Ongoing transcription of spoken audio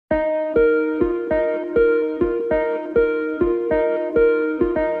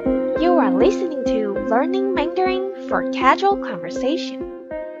for casual conversation.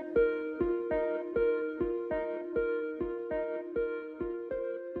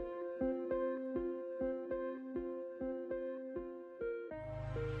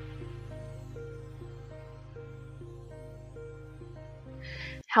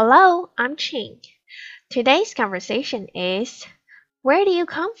 Hello, I'm Ching. Today's conversation is, where do you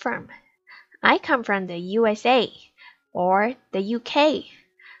come from? I come from the USA, or the UK,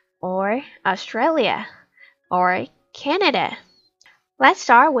 or Australia, or Canada. Let's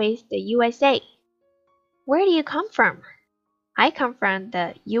start with the USA. Where do you come from? I come from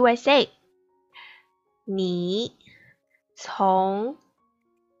the USA. 你从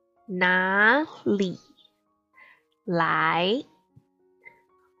哪里来？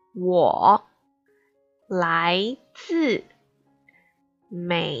我来自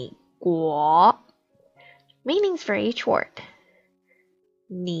美国。Meanings for each word.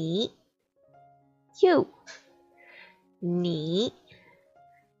 你 you 你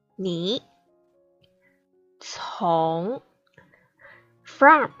从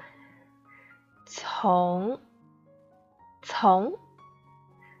from 从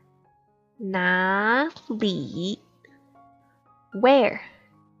哪里 where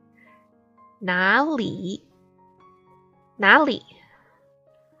哪里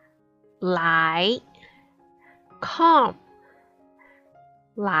来 come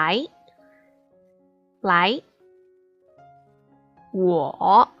来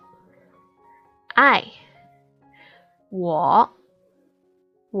我 I 我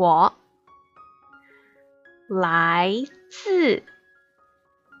来自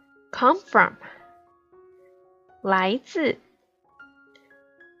come from 来自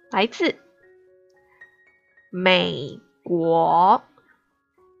美国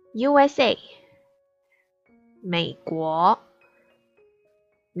USA 美国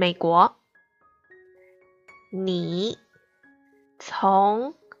你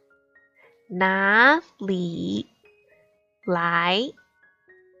从哪里来？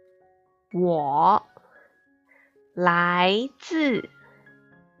我来自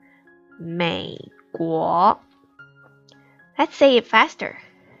美国。Let's say it faster.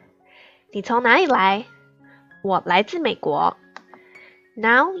 你从哪里来？我来自美国。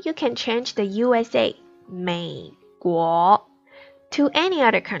Now you can change the USA 美国 to any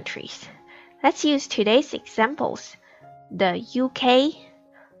other countries. Let's use today's examples. The UK,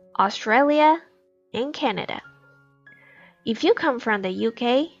 Australia, and Canada. If you come from the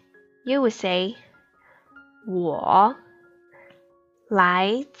UK, you would say 我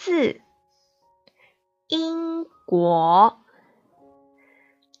来自英国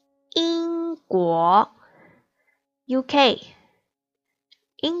UK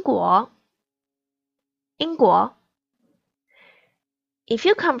英国 If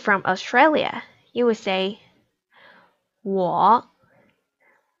you come from Australia, you would say 我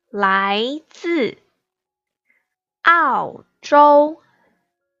来自澳洲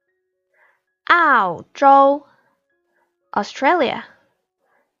Australia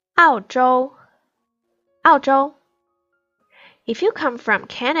澳洲 If you come from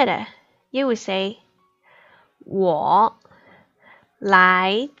Canada, you would say 我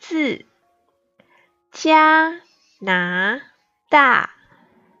来自加拿大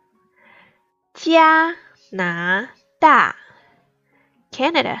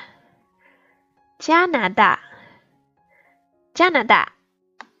Canada 加拿大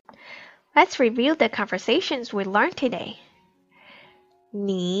Let's review the conversations we learned today.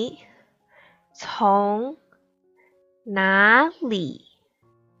 你从哪里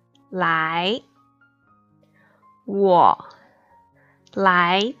来？我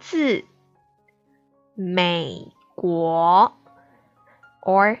来自美国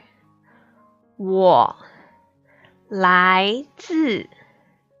or 我来自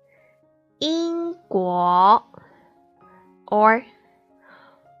英国 or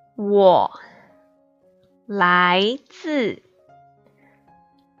我来自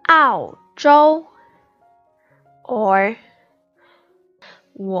澳洲 or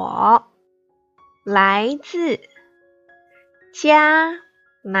我来自加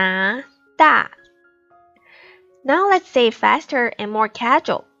拿大 Now let's say it faster and more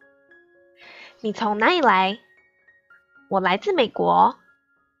casual. 你从哪里来？我来自美国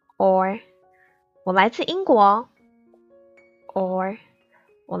or 我来自英国 or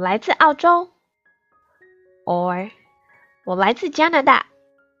我来自澳洲 or 我来自加拿大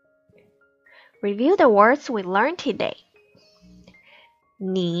Review the words we learned today.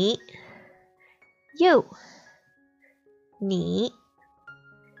 你 you 你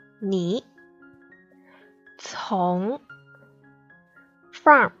从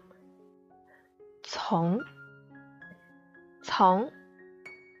from 从从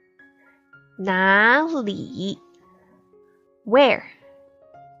哪里 Where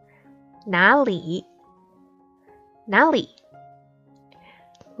哪里哪里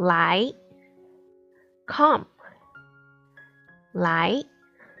来 Come 来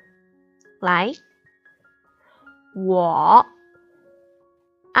来我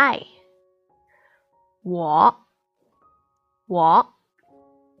爱我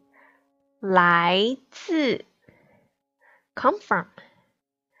来自 Come from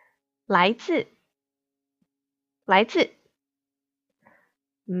来自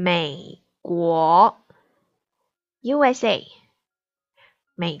美国 USA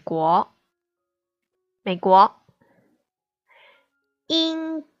美国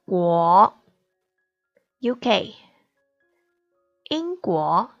英国 UK 英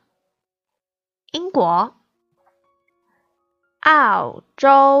国澳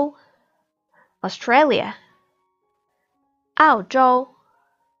洲 Australia 澳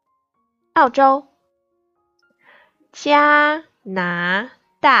洲加拿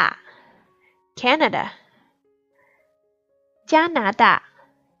大 Canada 加拿大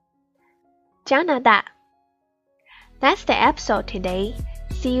That's the episode today.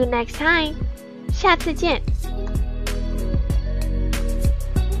 See you next time. 下次见。